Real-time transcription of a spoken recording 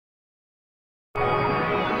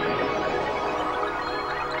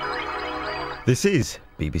This is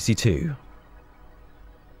BBC Two.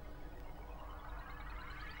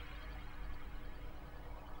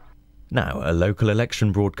 Now, a local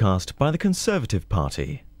election broadcast by the Conservative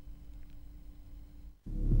Party.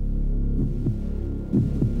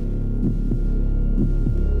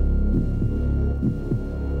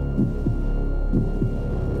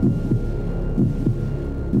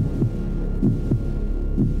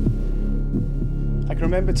 I can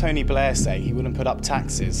remember Tony Blair saying he wouldn't put up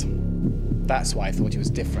taxes. That's why I thought he was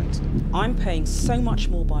different. I'm paying so much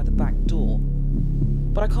more by the back door,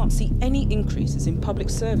 but I can't see any increases in public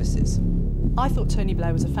services. I thought Tony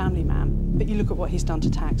Blair was a family man, but you look at what he's done to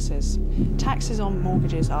taxes. Taxes on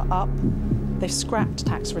mortgages are up, they've scrapped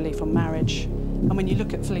tax relief on marriage, and when you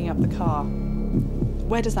look at filling up the car,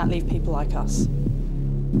 where does that leave people like us?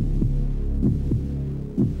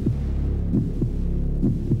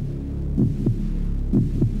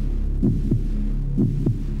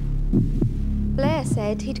 Blair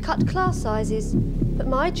said he'd cut class sizes, but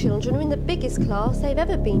my children are in the biggest class they've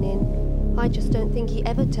ever been in. I just don't think he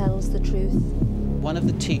ever tells the truth. One of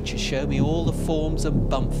the teachers showed me all the forms and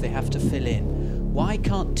bumps they have to fill in. Why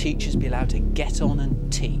can't teachers be allowed to get on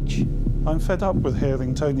and teach? I'm fed up with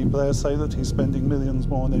hearing Tony Blair say that he's spending millions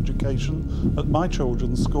more on education. At my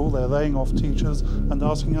children's school, they're laying off teachers and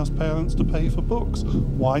asking us parents to pay for books.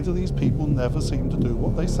 Why do these people never seem to do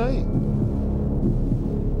what they say?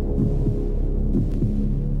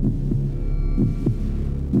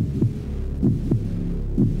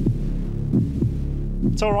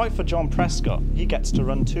 It's all right for John Prescott. He gets to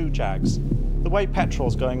run 2 Jags. The way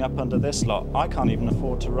petrol's going up under this lot, I can't even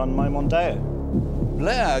afford to run my Mondeo.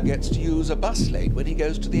 Blair gets to use a bus lane when he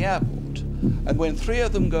goes to the airport. And when 3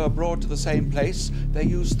 of them go abroad to the same place, they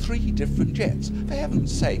use 3 different jets, for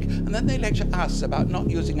heaven's sake. And then they lecture us about not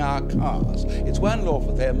using our cars. It's one law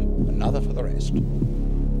for them, another for the rest.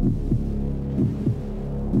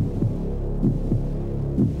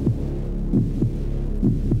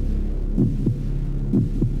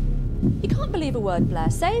 You can't believe a word Blair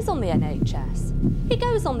says on the NHS. He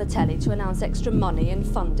goes on the telly to announce extra money and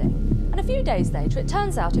funding, and a few days later it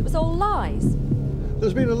turns out it was all lies.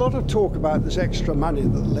 There's been a lot of talk about this extra money that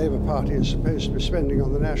the Labour Party is supposed to be spending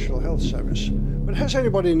on the National Health Service, but has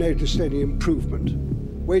anybody noticed any improvement?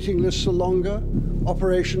 Waiting lists are longer,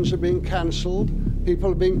 operations are being cancelled,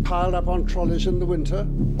 people are being piled up on trolleys in the winter.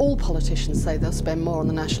 All politicians say they'll spend more on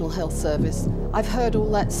the National Health Service. I've heard all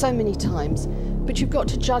that so many times, but you've got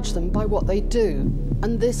to judge them by what they do.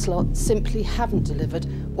 And this lot simply haven't delivered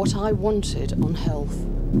what I wanted on health.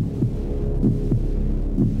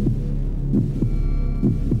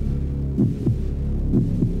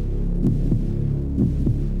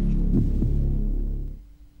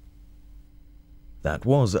 That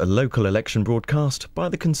was a local election broadcast by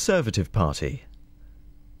the Conservative Party.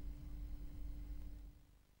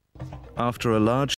 After a large